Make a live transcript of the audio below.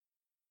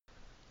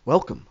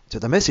Welcome to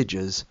the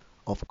messages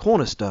of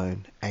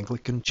Cornerstone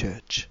Anglican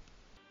Church.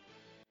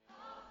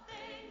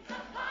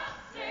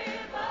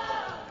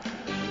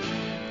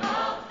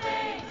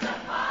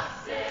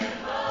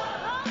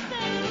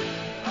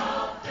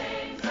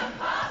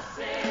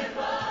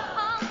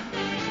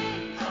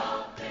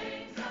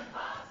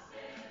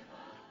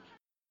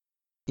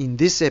 In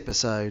this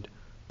episode,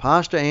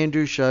 Pastor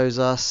Andrew shows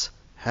us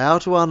how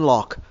to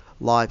unlock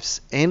life's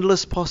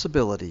endless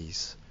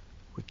possibilities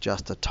with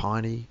just a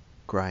tiny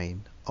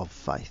grain of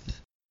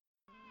faith.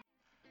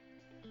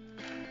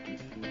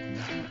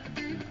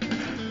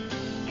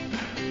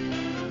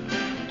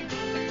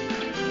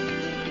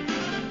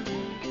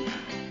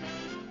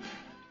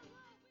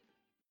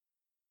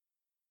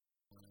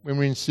 When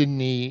we're in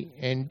Sydney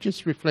and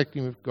just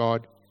reflecting with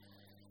God,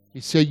 he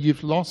said,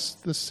 you've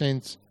lost the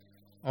sense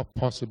of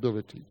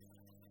possibility.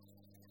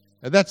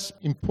 Now that's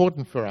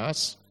important for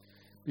us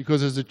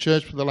because as a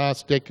church for the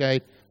last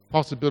decade,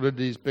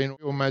 possibility has been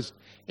almost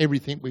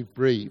everything we've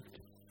breathed.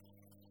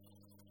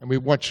 And we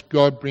watched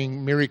God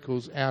bring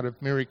miracles out of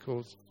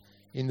miracles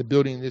in the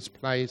building of this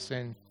place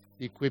and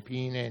the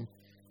equipping and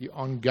the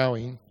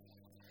ongoing.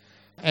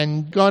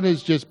 And God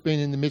has just been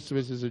in the midst of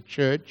us as a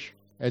church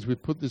as we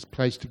put this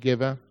place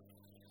together.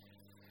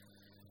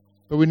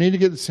 But we need to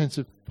get the sense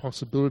of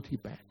possibility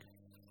back.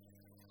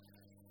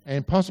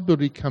 And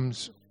possibility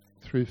comes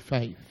through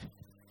faith.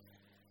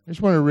 I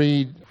just want to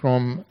read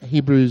from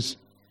Hebrews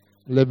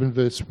 11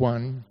 verse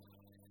 1.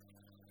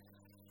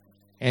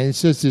 And it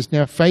says this,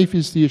 now faith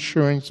is the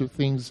assurance of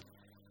things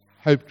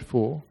hoped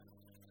for,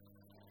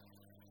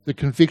 the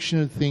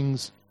conviction of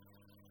things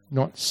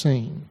not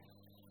seen.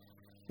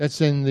 That's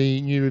in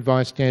the New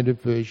Revised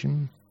Standard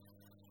Version.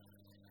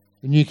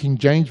 The New King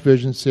James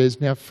Version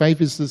says, now faith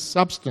is the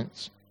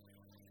substance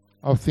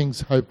of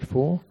things hoped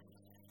for,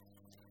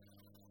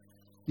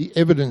 the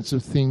evidence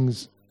of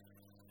things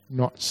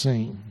not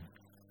seen.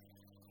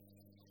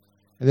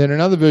 And then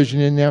another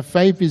version, and now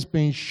faith is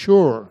being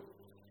sure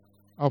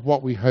of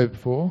what we hope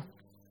for,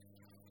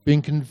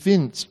 being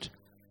convinced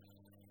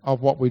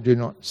of what we do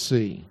not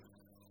see.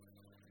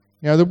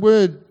 Now the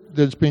word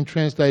that's been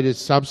translated as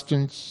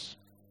substance,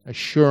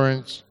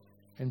 assurance,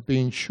 and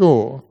being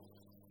sure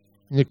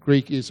in the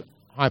Greek is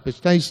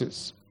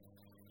hypostasis.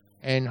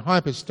 And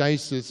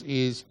hypostasis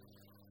is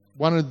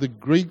one of the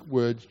Greek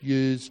words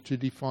used to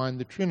define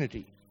the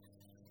Trinity.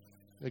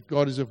 That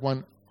God is of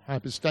one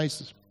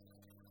hypostasis.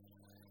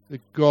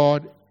 That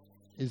God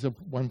is of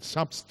one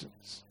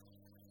substance.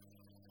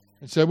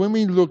 And so when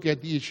we look at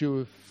the issue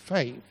of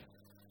faith,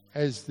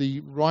 as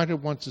the writer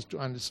wants us to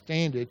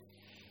understand it,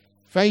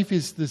 faith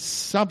is the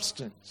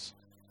substance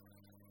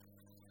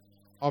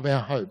of our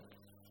hope.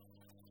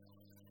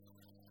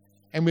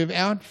 And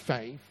without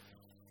faith,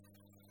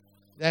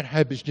 that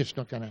hope is just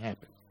not going to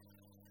happen.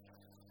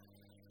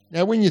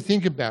 Now, when you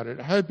think about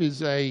it, hope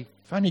is a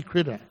funny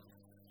critter.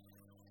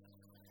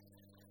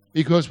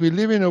 Because we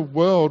live in a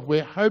world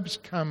where hopes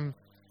come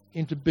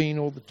into being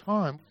all the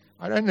time.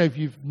 I don't know if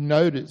you've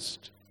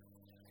noticed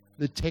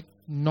the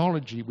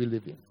technology we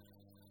live in.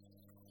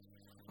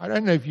 I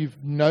don't know if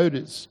you've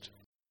noticed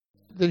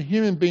that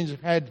human beings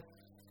have had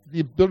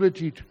the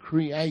ability to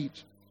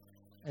create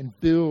and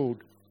build.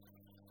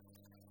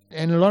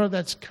 And a lot of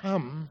that's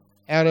come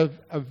out of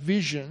a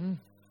vision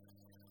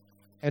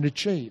and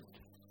achieved.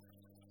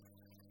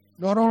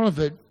 Not all of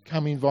it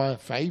coming via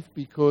faith,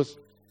 because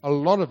a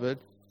lot of it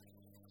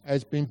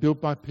has been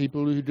built by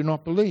people who do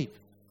not believe.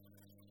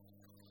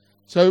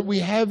 So we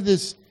have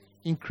this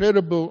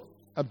incredible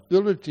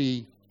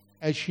ability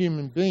as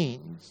human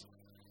beings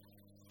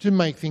to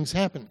make things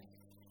happen.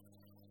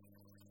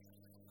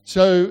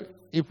 So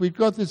if we've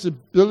got this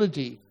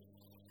ability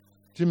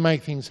to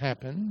make things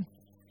happen,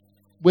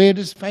 where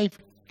does faith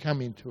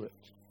come into it?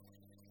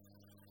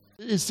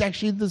 It's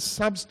actually the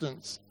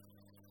substance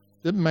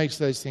that makes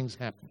those things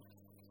happen.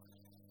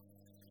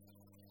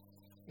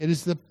 It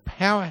is the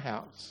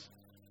powerhouse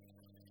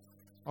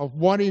of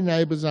what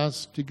enables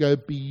us to go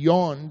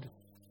beyond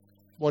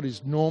what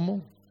is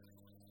normal,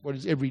 what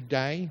is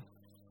everyday,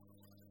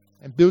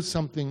 and build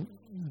something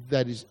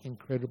that is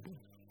incredible.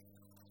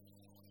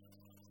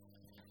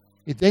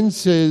 It then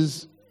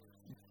says,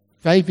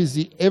 faith is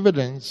the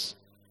evidence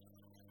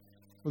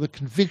or the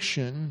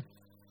conviction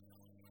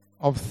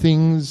of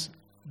things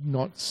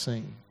not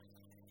seen.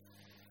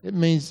 It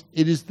means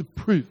it is the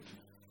proof.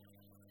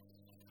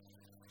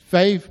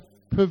 Faith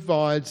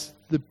provides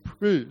the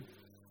proof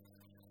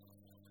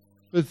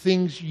for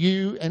things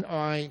you and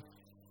I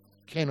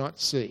cannot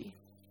see.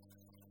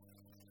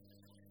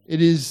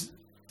 It is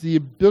the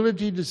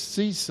ability to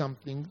see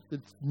something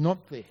that's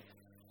not there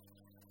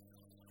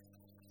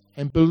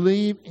and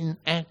believe and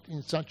act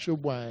in such a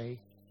way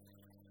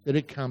that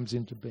it comes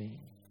into being.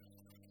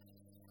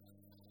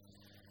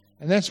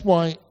 And that's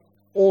why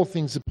all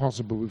things are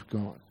possible with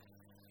God.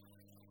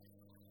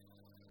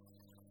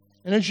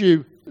 And as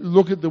you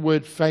look at the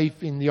word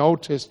faith in the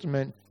Old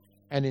Testament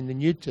and in the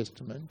New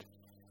Testament,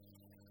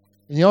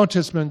 in the Old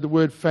Testament the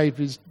word faith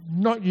is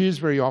not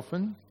used very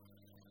often.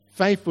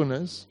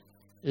 Faithfulness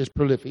is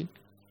prolific.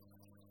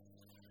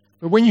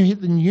 But when you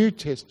hit the New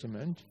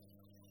Testament,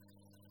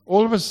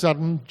 all of a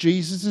sudden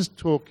Jesus is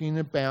talking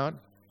about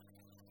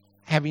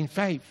having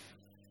faith.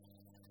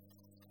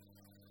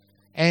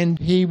 And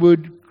he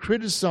would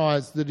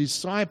criticize the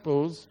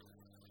disciples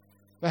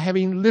for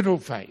having little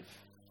faith.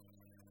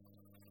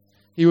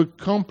 He would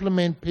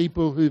compliment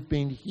people who've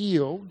been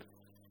healed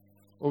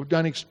or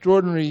done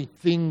extraordinary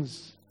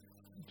things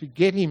to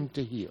get him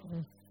to heal,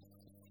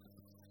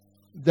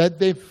 that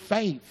their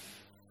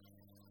faith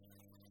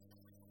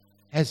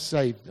has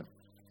saved them,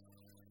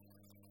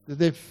 that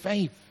their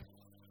faith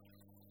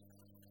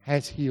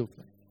has healed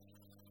them.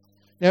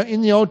 Now,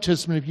 in the Old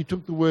Testament, if you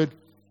took the word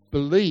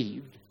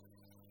believed,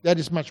 that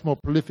is much more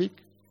prolific,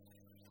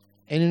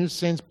 and in a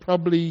sense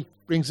probably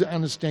brings an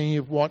understanding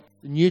of what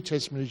the New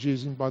Testament is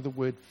using by the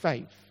word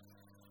faith.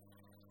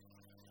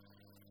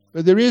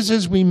 But there is,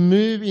 as we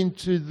move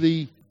into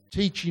the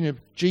teaching of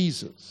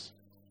Jesus,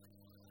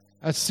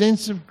 a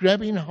sense of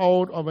grabbing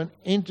hold of an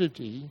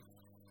entity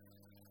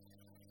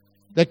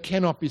that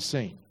cannot be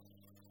seen.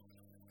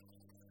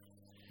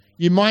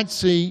 You might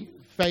see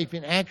faith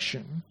in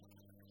action,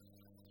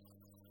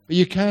 but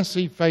you can't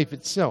see faith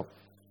itself.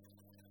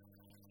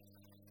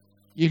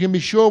 You can be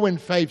sure when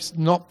faith's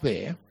not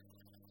there.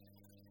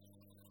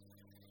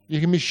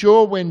 You can be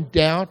sure when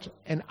doubt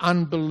and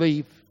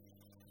unbelief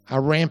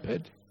are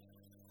rampant,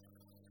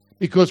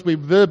 because we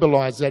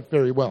verbalize that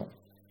very well.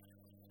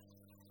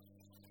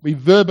 We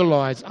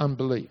verbalize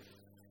unbelief.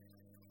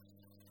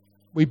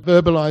 We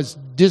verbalize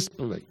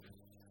disbelief,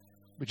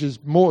 which is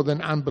more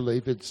than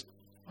unbelief. It's,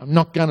 I'm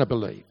not going to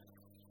believe.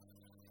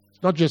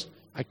 It's not just,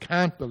 I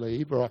can't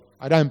believe or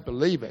I don't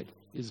believe it.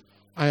 It's,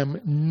 I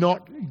am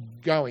not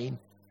going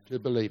to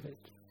believe it.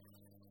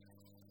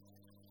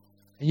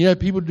 And you know,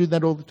 people do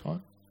that all the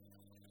time.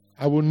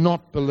 I will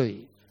not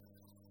believe.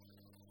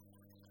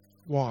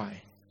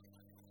 Why?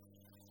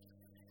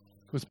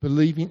 Because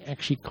believing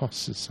actually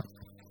costs us something.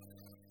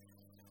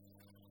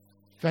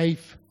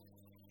 Faith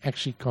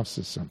actually costs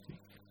us something.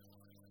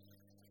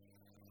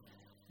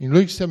 In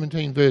Luke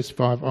 17, verse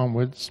 5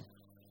 onwards,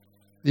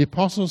 the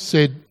apostles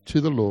said to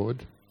the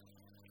Lord,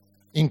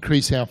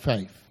 increase our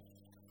faith.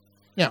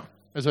 Now,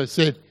 as I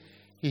said,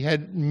 he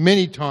had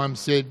many times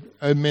said,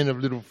 O men of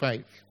little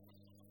faith.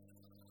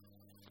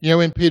 You know,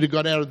 when Peter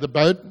got out of the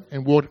boat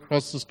and walked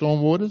across the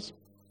storm waters,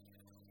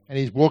 and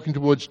he's walking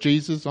towards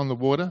Jesus on the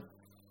water,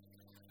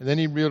 and then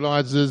he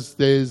realizes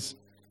there's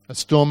a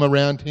storm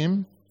around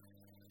him,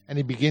 and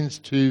he begins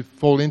to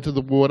fall into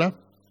the water,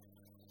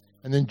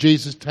 and then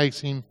Jesus takes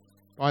him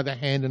by the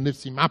hand and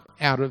lifts him up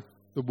out of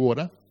the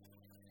water.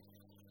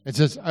 It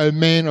says, O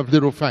man of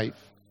little faith.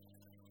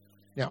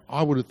 Now,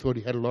 I would have thought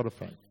he had a lot of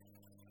faith.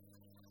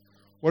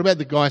 What about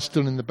the guy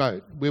still in the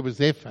boat? Where was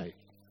their faith?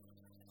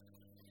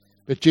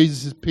 But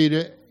Jesus says,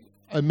 Peter,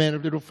 O man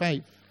of little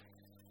faith.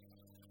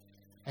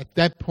 At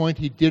that point,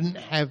 he didn't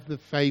have the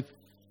faith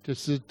to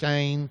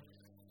sustain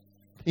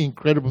the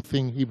incredible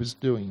thing he was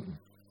doing.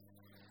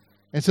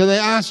 And so they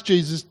asked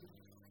Jesus,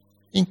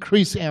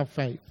 increase our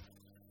faith.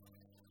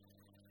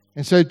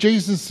 And so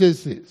Jesus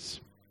says this,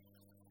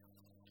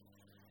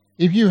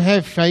 if you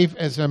have faith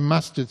as a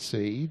mustard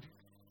seed,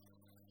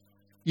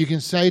 you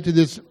can say to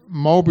this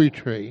mulberry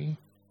tree,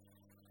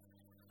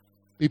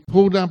 be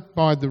pulled up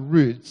by the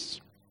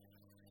roots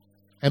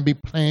and be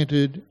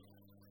planted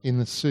in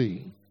the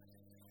sea,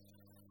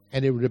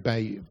 and it would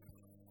obey you.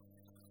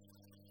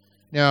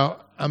 Now,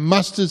 a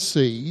mustard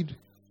seed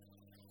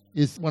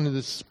is one of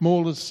the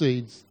smallest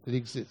seeds that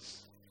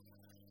exists.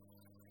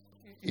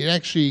 It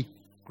actually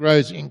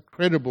grows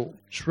incredible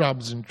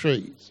shrubs and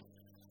trees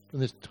from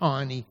this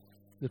tiny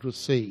little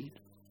seed.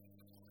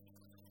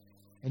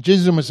 And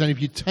Jesus is almost saying,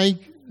 if you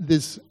take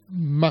this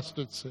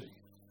mustard seed,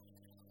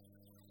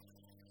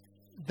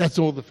 that's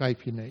all the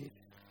faith you need.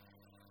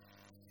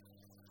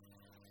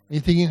 And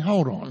you're thinking,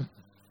 hold on,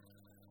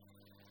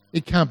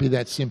 it can't be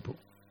that simple.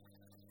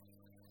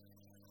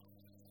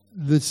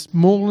 The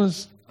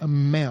smallest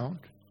amount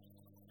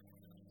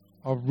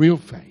of real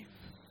faith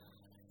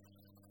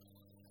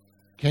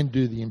can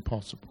do the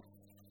impossible.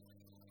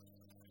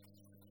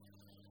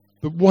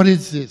 But what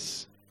is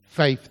this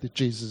faith that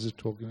Jesus is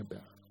talking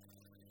about?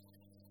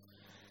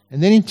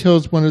 And then he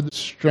tells one of the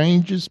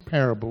strangest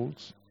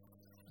parables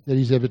that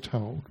he's ever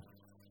told.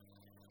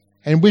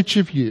 And which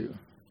of you,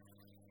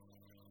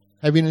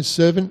 having a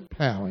servant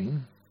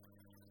ploughing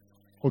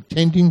or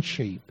tending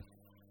sheep,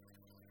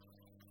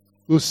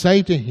 will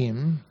say to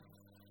him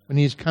when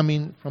he is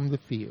coming from the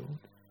field,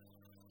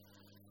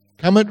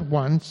 come at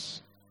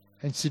once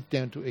and sit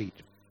down to eat?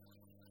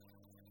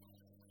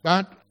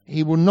 But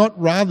he will not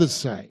rather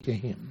say to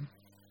him,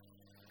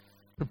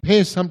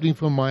 prepare something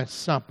for my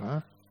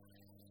supper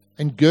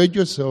and gird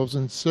yourselves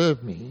and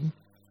serve me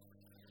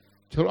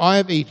till I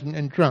have eaten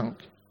and drunk.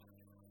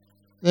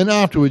 Then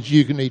afterwards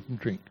you can eat and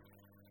drink.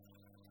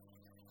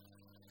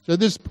 So at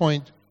this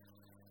point,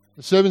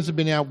 the servants have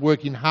been out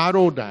working hard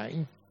all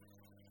day.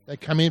 They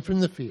come in from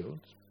the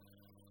fields.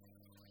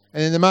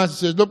 And then the master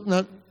says, look,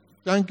 no,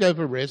 don't go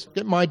for rest.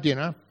 Get my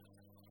dinner.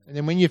 And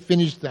then when you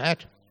finish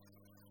that,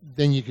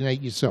 then you can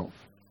eat yourself.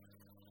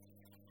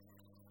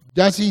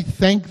 Does he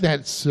thank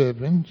that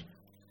servant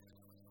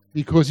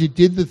because he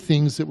did the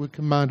things that were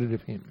commanded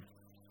of him?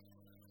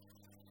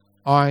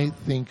 I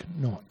think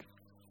not.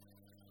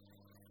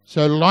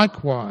 So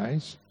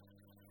likewise,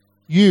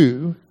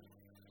 you,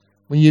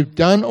 when you've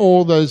done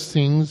all those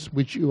things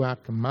which you are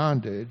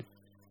commanded,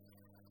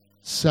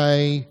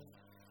 say,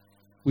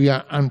 we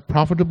are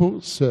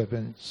unprofitable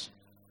servants.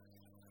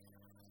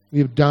 We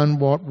have done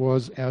what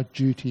was our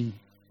duty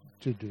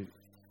to do.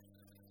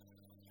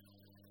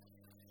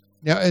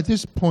 Now, at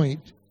this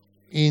point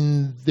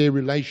in their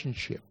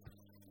relationship,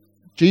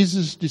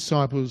 Jesus'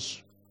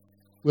 disciples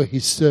were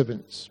his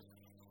servants.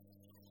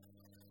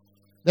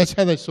 That's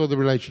how they saw the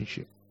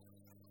relationship.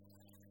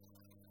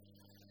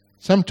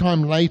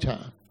 Sometime later,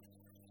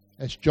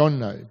 as John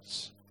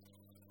notes,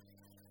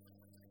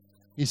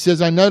 he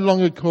says, I no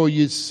longer call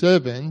you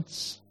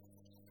servants,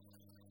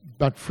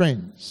 but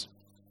friends.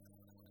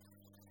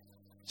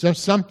 So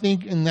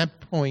something in that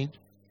point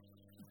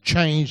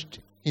changed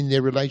in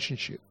their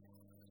relationship.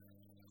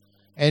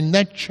 And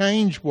that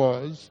change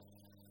was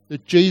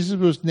that Jesus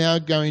was now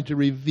going to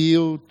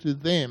reveal to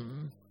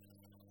them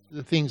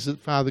the things that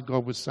Father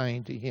God was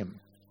saying to him,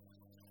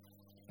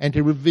 and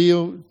to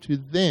reveal to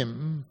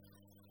them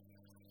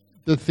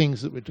the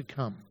things that were to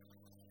come.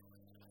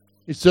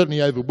 It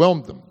certainly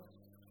overwhelmed them,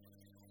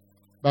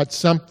 but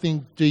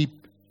something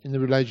deep in the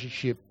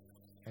relationship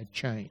had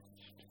changed.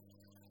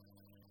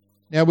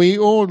 Now, we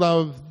all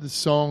love the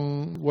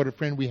song, What a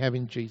Friend We Have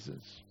in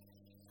Jesus.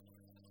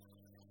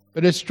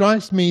 But it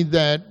strikes me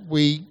that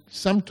we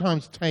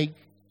sometimes take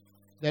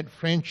that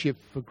friendship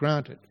for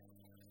granted,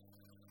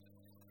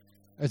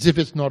 as if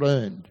it's not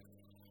earned.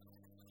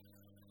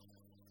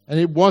 And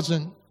it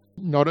wasn't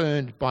not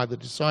earned by the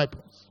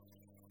disciples.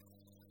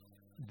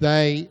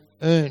 They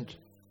earned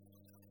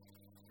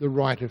the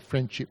right of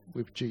friendship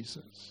with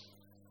Jesus.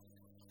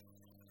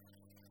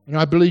 And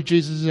I believe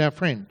Jesus is our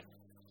friend.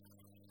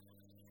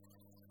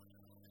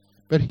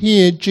 But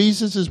here,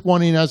 Jesus is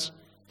wanting us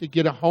to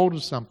get a hold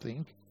of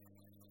something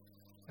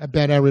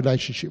about our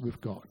relationship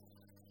with God.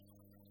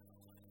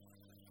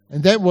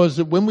 And that was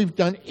that when we've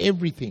done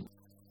everything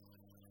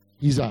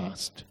he's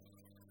asked,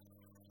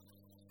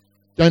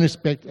 don't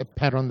expect a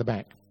pat on the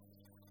back.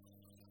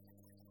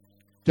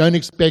 Don't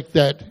expect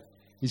that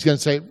he's going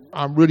to say,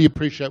 I really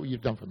appreciate what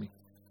you've done for me.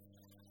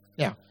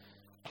 Now,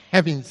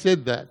 having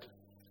said that,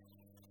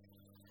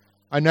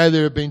 I know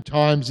there have been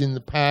times in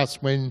the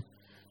past when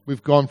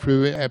we've gone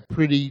through a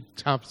pretty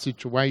tough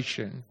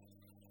situation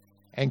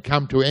and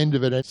come to the end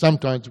of it, and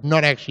sometimes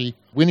not actually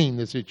winning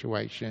the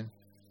situation.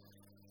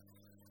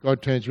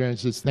 God turns around and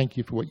says, thank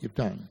you for what you've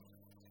done.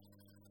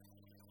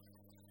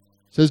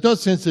 So there's no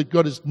sense that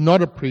God is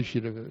not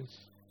appreciative of us,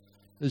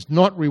 is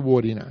not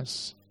rewarding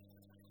us,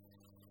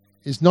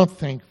 is not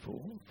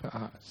thankful for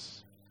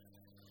us.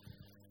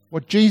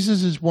 What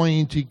Jesus is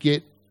wanting to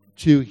get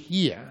to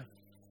here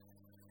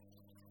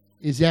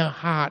is our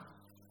heart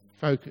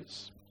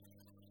focus,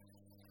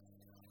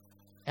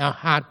 our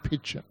heart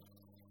picture,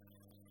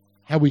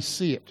 how we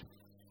see it.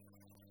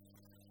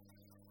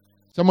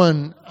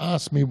 Someone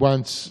asked me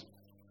once,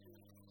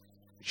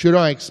 should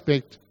I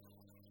expect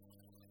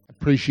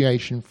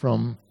appreciation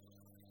from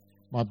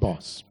my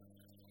boss?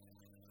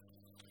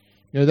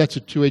 You know, that's a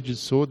two-edged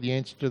sword, the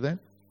answer to that.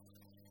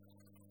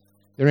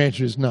 Their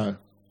answer is no. And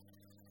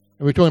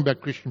we're talking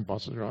about Christian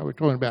bosses, right? We're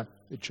talking about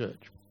the church.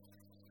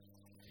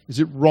 Is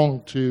it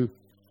wrong to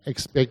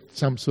expect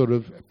some sort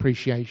of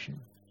appreciation?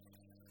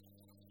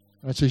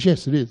 And I says,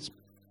 yes, it is.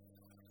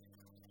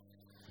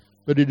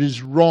 But it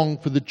is wrong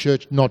for the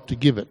church not to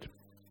give it.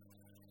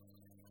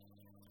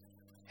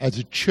 As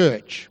a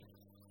church,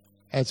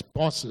 as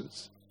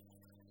bosses,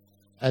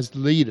 as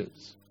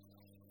leaders,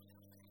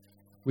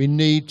 we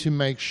need to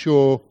make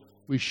sure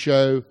we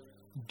show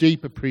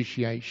deep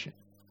appreciation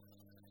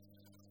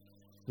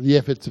for the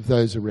efforts of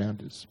those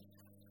around us,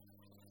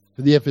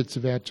 for the efforts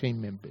of our team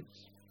members.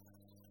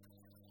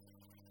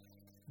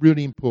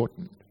 Really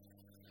important.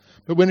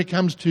 But when it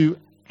comes to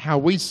how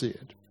we see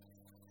it,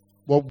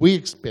 what we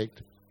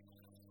expect,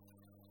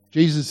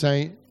 Jesus is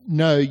saying,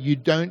 no, you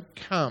don't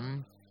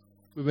come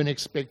with an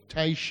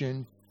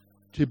expectation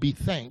to be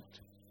thanked.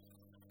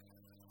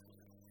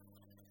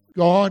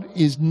 God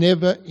is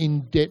never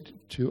in debt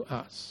to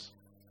us.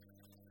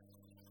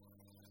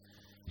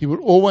 He will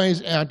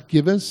always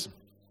outgive us.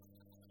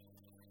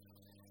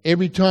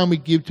 Every time we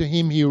give to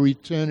him, he will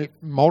return it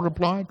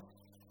multiplied.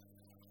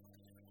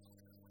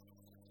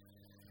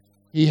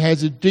 He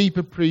has a deep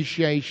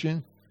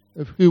appreciation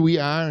of who we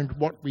are and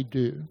what we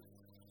do.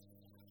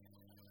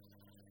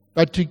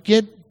 But to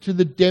get to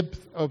the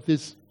depth of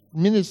this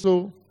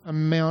minuscule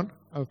amount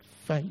of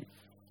faith,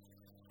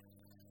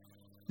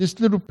 this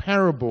little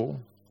parable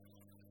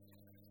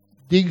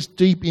digs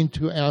deep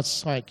into our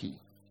psyche.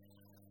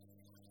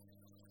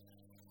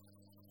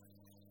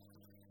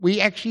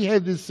 We actually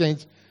have this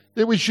sense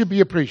that we should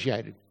be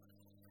appreciated,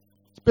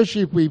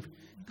 especially if we've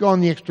gone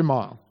the extra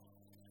mile,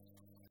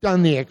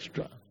 done the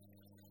extra,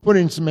 put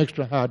in some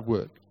extra hard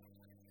work,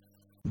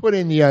 put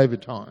in the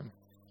overtime.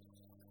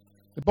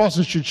 The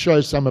bosses should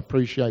show some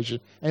appreciation,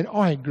 and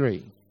I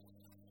agree.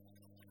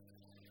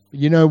 But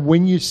you know,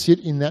 when you sit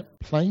in that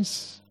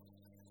place,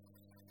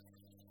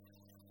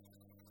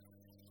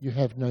 you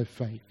have no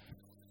faith.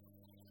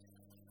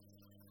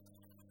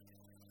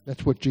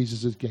 That's what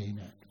Jesus is getting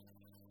at.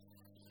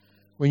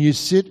 When you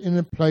sit in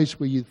a place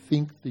where you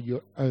think that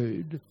you're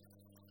owed,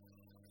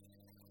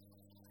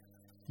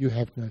 you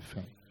have no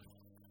faith.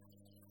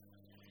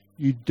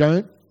 You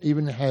don't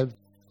even have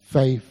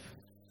faith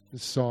the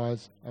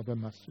size of a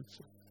mustard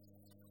seed.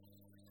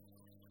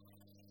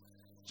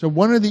 So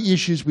one of the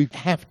issues we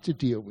have to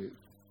deal with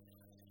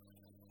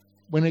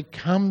when it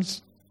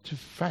comes to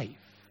faith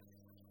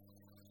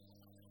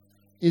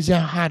is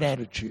our heart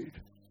attitude.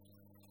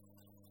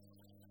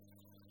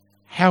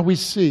 How we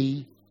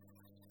see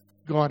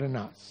God and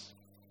us.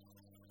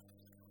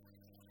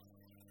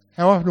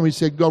 How often we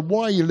say, God,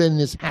 why are you letting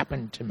this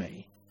happen to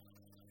me?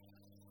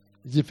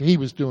 As if he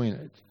was doing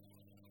it.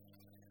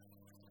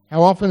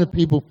 How often have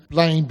people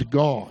blamed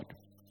God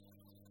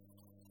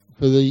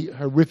for the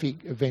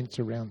horrific events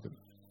around them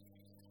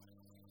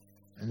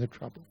and the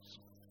troubles?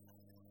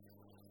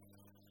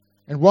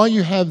 And while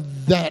you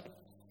have that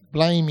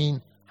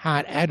blaming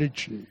heart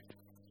attitude,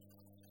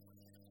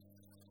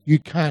 you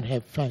can't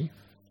have faith.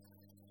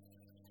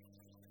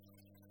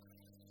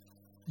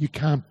 You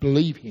can't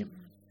believe him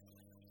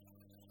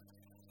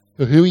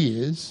for who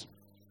he is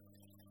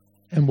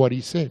and what he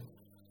said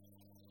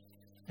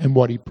and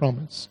what he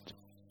promised.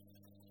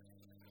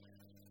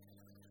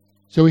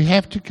 So we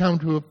have to come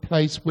to a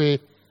place where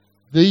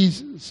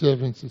these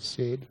servants have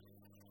said,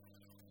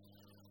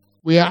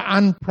 we are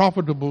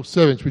unprofitable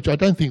servants, which I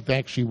don't think they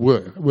actually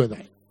were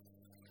they?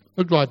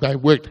 Looked like they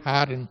worked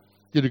hard and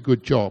did a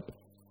good job.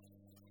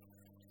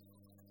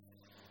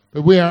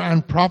 But we are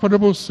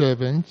unprofitable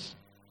servants.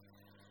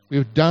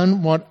 We've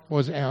done what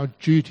was our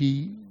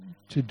duty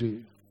to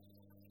do.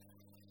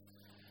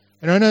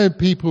 And I know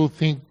people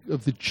think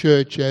of the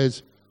church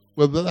as,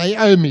 well, they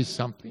owe me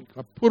something.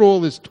 I put all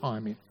this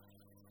time in.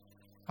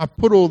 I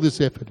put all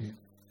this effort in.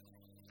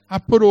 I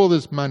put all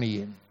this money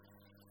in.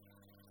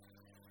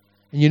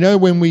 And you know,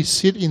 when we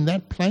sit in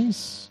that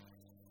place,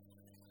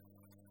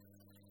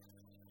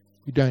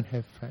 we don't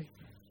have faith.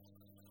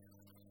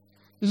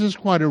 This is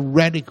quite a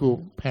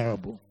radical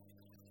parable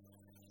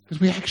because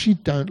we actually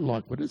don't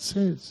like what it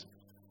says.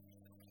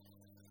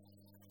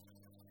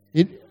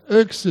 It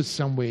irks us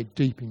somewhere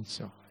deep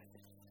inside.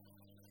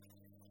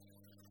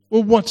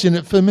 Well, what's in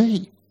it for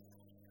me?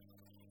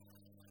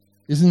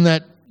 Isn't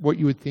that what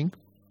you would think?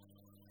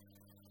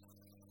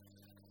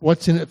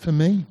 What's in it for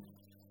me?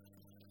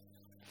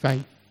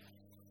 Faith.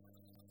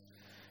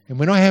 And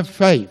when I have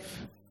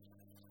faith,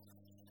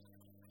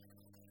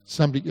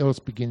 something else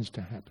begins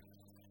to happen.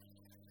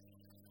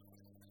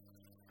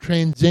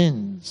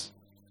 Transcends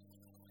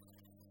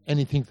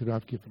anything that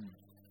I've given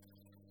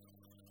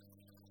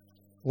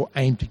or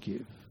aim to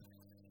give.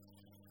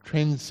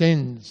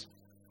 Transcends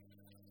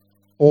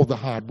all the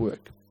hard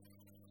work,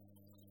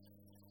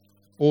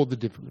 all the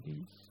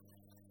difficulties,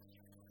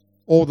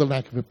 all the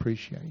lack of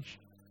appreciation,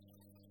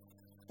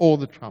 all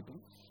the troubles,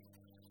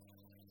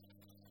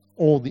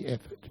 all the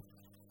effort.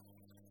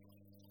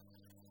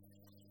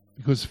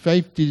 Because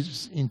faith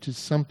digs into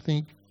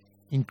something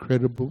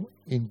incredible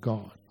in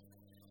God.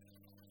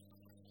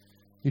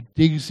 It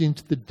digs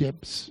into the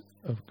depths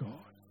of God.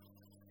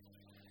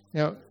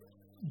 Now,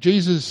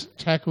 Jesus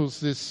tackles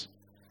this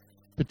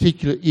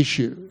particular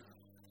issue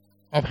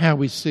of how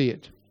we see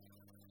it.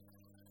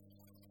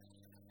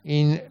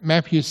 In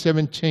Matthew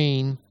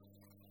 17,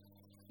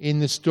 in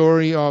the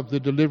story of the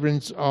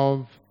deliverance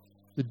of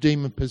the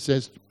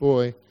demon-possessed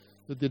boy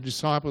that the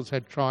disciples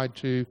had tried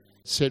to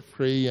set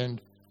free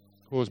and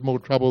cause more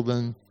trouble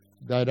than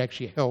they'd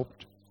actually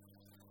helped.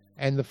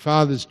 And the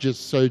father's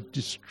just so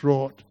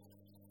distraught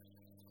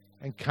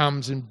and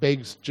comes and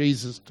begs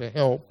Jesus to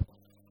help.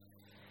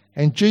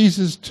 And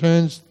Jesus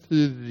turns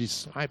to the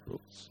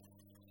disciples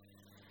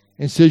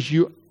and says,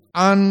 "You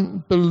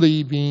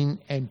unbelieving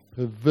and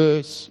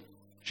perverse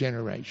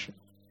generation."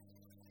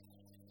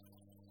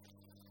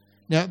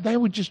 Now, they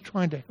were just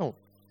trying to help.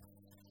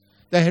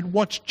 They had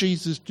watched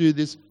Jesus do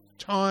this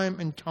time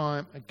and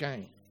time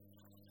again.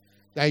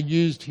 They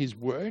used his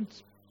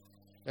words.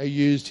 They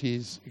used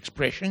his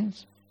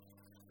expressions.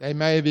 They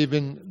may have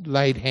even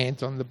laid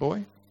hands on the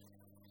boy.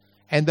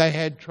 And they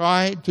had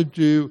tried to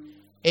do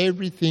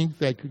everything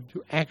they could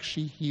to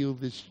actually heal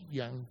this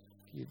young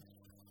kid.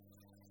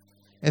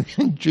 And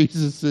then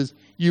Jesus says,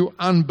 "You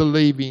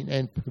unbelieving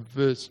and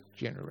perverse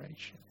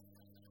generation."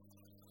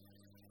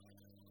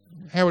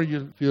 How would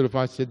you feel if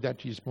I said that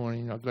to you this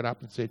morning and I got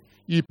up and said,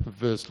 "You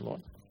perverse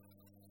lot"?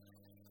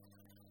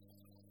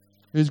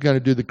 Who's going to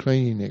do the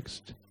cleaning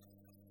next?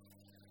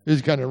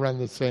 Who's going to run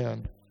the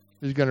sound?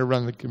 Who's going to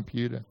run the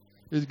computer?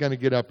 Who's going to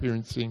get up here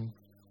and sing?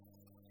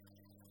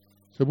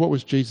 So what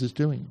was Jesus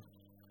doing?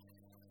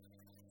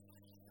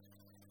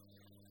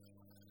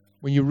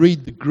 When you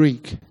read the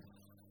Greek,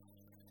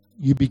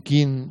 you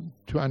begin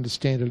to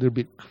understand a little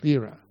bit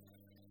clearer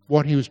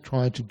what he was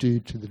trying to do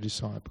to the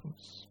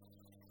disciples.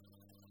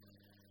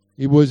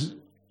 It was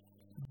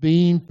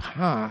being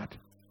part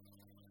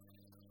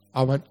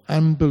of an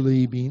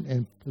unbelieving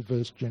and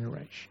perverse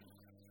generation.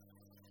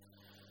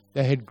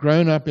 They had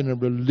grown up in a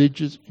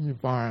religious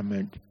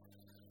environment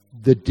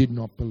that did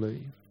not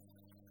believe,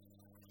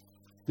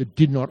 that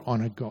did not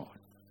honour God,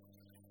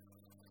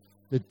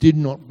 that did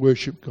not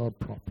worship God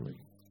properly.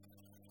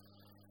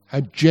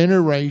 A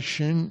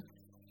generation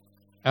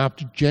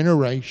after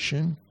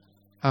generation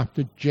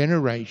after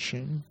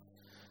generation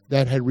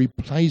that had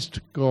replaced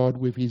God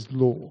with his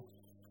law,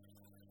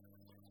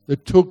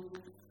 that took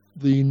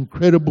the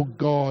incredible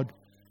God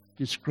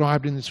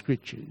described in the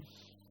Scriptures,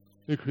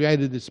 who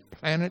created this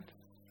planet,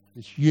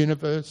 this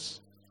universe,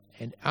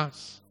 and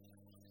us,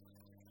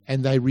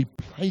 and they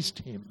replaced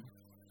him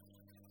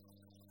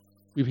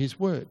with his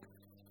word,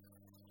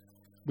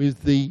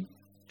 with the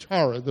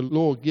Torah, the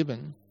law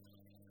given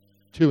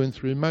to and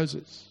through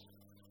Moses.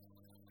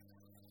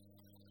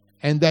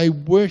 And they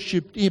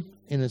worshipped it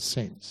in a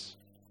sense.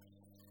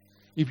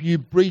 If you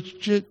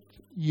breached it,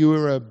 you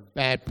were a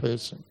bad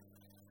person.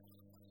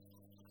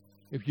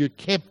 If you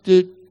kept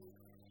it,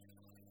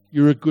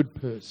 you're a good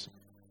person.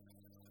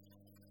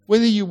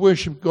 Whether you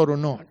worship God or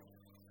not.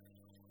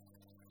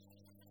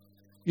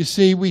 You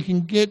see, we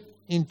can get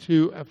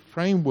into a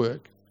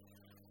framework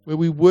where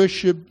we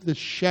worship the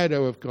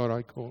shadow of God,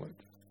 I call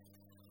it.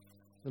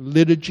 The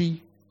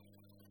liturgy,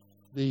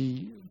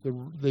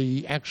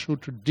 the actual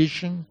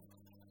tradition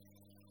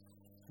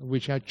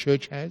which our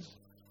church has.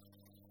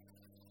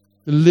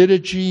 The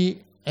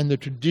liturgy and the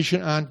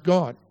tradition aren't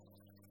God.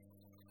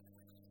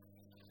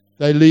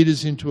 They lead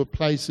us into a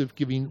place of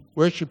giving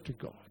worship to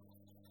God.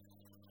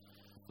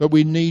 But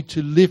we need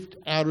to lift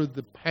out of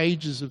the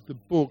pages of the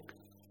book,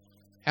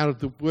 out of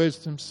the words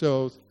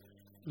themselves,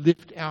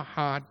 lift our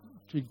heart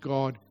to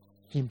God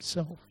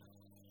himself.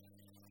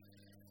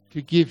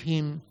 To give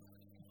him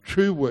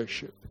true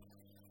worship.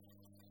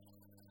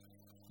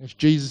 As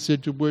Jesus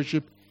said, to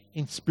worship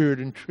in spirit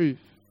and truth.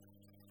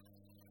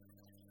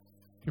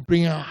 To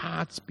bring our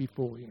hearts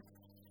before him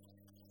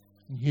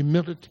in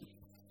humility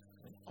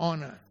and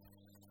honour,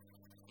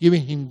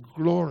 giving him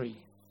glory,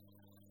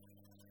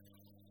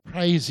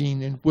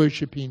 praising and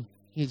worshipping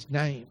his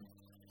name.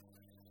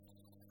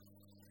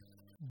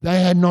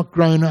 They had not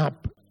grown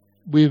up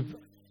with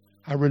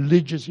a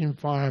religious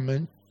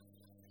environment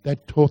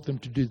that taught them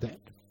to do that.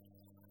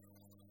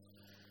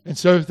 And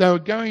so if they were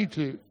going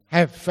to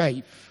have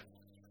faith,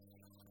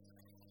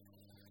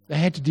 they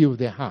had to deal with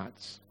their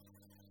hearts.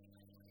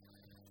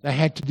 They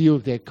had to deal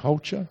with their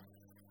culture.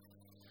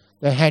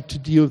 They had to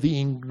deal with the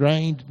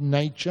ingrained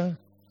nature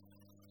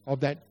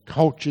of that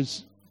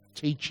culture's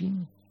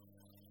teaching,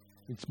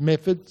 its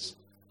methods,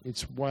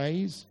 its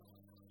ways,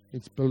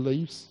 its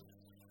beliefs.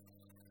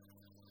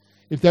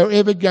 If they were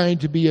ever going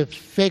to be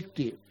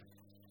effective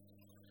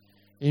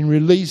in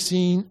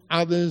releasing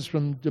others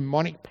from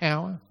demonic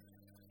power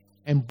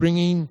and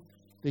bringing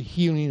the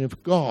healing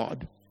of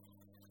God,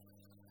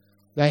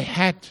 they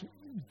had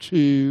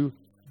to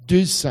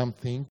do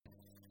something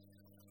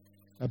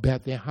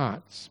about their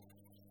hearts.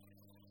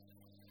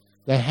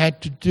 They had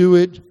to do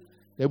it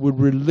that would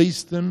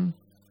release them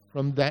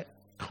from that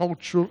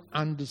cultural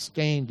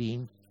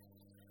understanding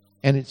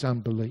and its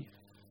unbelief.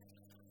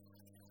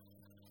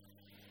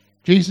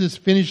 Jesus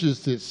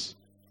finishes this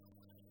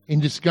in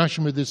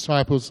discussion with the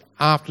disciples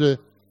after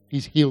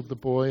he's healed the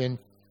boy and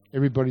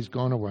everybody's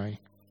gone away.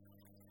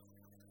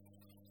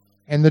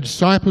 And the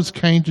disciples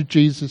came to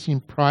Jesus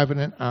in private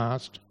and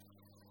asked,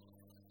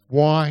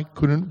 "Why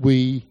couldn't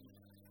we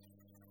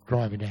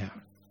drive it out?"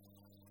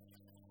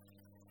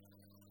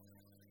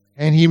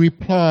 And he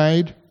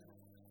replied,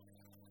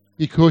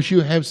 "Because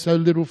you have so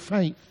little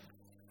faith.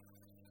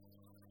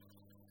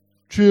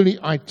 Truly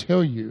I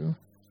tell you,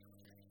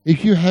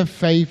 if you have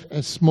faith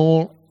as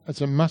small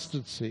as a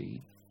mustard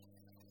seed,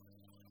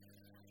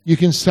 you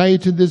can say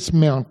to this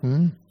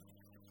mountain,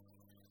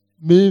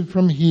 'Move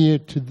from here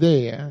to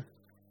there,'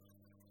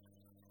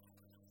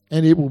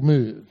 and it will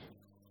move.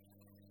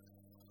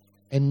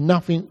 And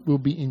nothing will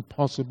be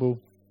impossible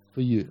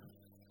for you."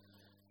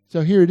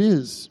 So here it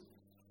is.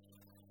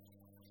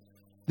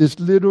 This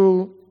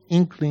little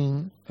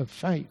inkling of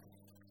faith.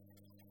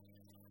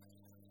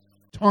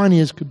 Tiny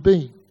as could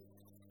be.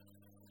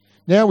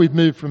 Now we've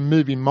moved from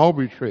moving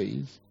mulberry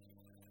trees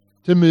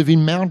to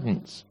moving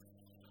mountains.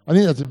 I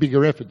think that's a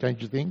bigger effort,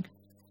 don't you think?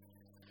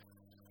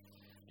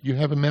 Do you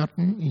have a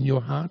mountain in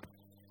your heart,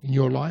 in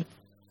your life?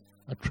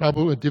 A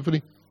trouble, a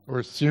difficulty, or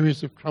a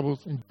series of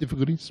troubles and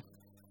difficulties?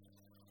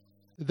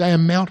 They are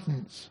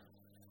mountains.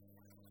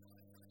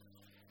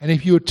 And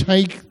if you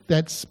take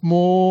that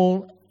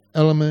small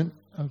element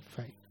of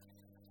faith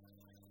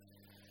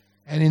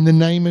and in the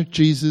name of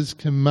Jesus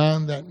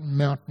command that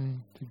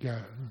mountain to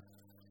go,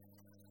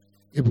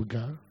 it will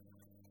go.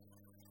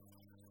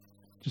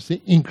 Just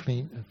the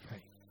inkling of faith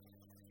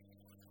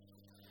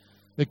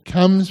that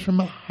comes from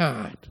a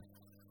heart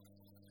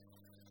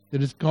that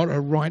has got a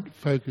right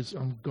focus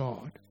on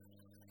God,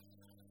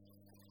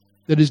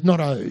 that is not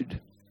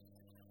owed,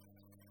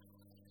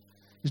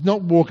 is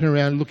not walking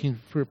around looking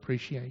for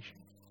appreciation,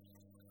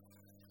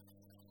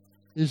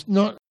 is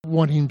not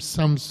wanting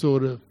some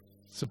sort of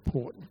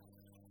support,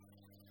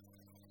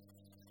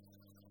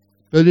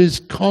 but is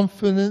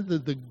confident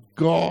that the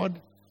God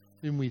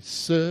whom we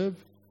serve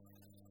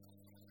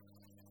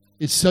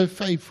is so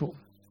faithful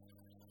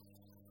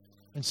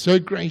and so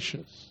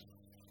gracious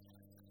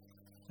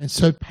and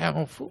so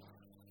powerful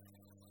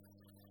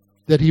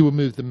that he will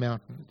move the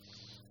mountains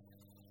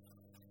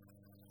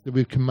that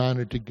we've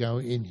commanded to go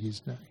in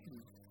his name.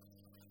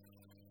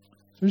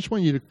 So I just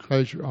want you to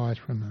close your eyes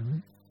for a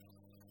moment.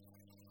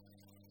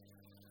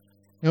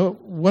 Now,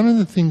 one of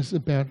the things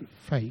about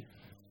faith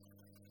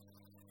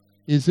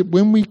is that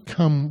when we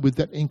come with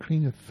that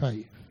inkling of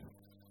faith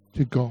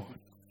to God,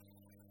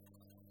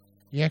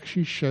 he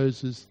actually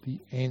shows us the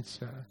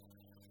answer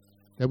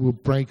that will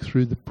break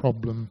through the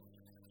problem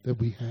that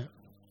we have.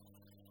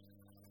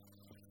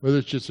 Whether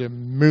it's just a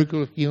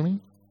miracle of healing,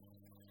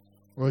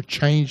 or a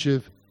change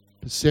of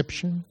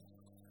perception,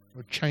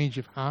 or a change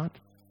of heart.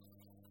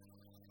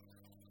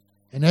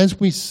 And as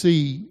we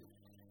see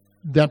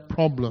that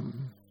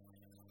problem,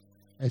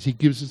 as he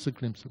gives us a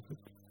glimpse of it,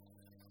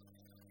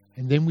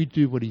 and then we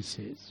do what he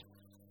says,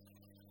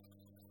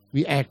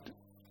 we act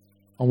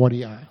on what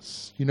he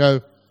asks. You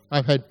know,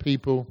 I've had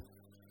people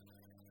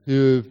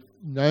who have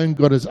known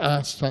God has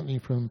asked something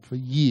from them for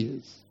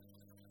years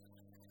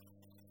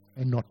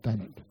and not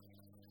done it.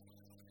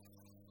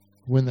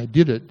 When they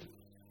did it,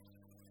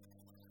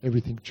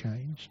 everything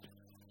changed.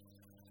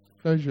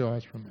 Close your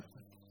eyes for a moment.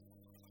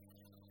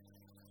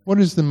 What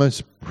is the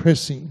most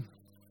pressing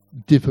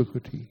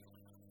difficulty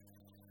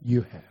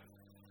you have?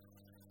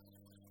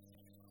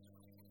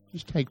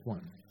 Just take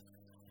one.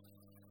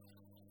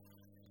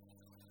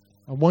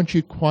 I want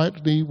you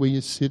quietly where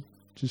you sit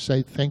to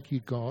say, thank you,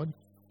 God,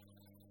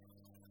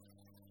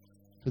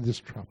 for this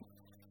trouble.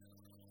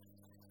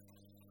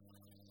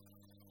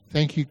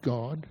 Thank you,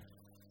 God,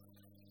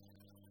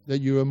 that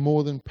you are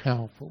more than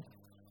powerful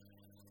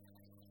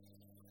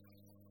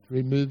to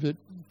remove it,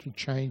 to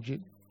change it,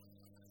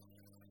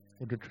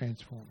 or to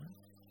transform it.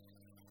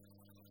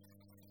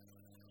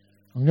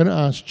 I'm going to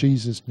ask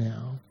Jesus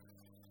now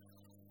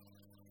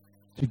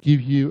to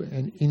give you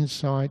an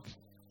insight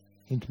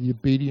into the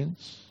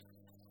obedience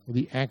or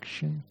the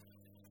action,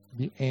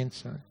 the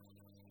answer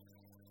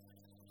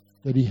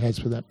that he has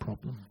for that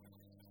problem.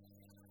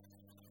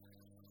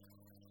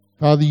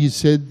 Father, you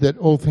said that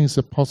all things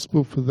are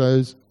possible for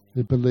those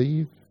who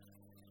believe.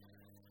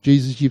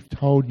 Jesus, you've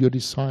told your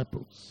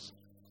disciples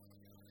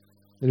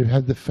that if you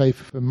have the faith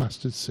of a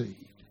mustard seed,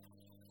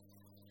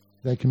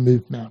 they can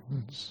move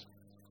mountains.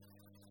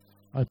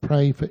 I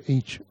pray for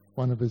each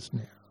one of us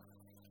now,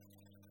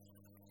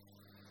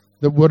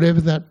 that whatever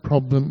that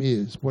problem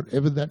is,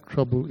 whatever that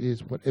trouble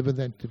is, whatever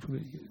that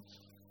difficulty is,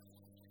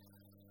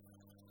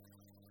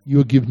 you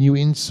will give new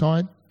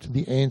insight to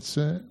the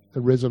answer,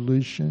 the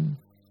resolution,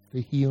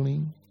 the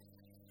healing,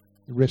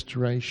 the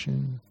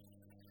restoration,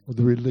 or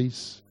the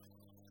release,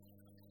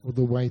 or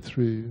the way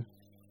through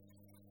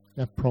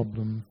that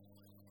problem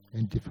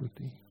and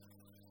difficulty.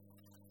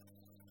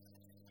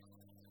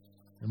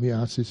 And we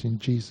ask this in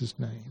Jesus'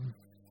 name.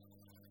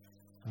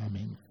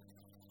 Amen.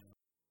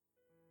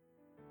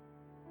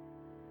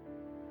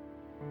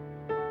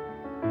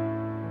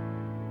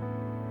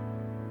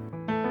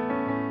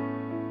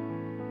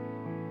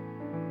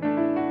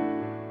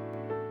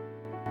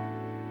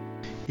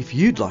 If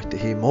you'd like to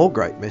hear more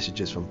great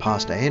messages from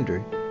Pastor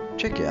Andrew,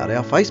 check out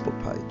our Facebook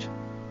page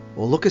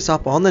or look us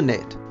up on the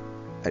net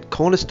at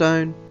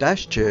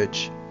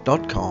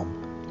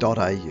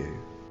cornerstone-church.com.au.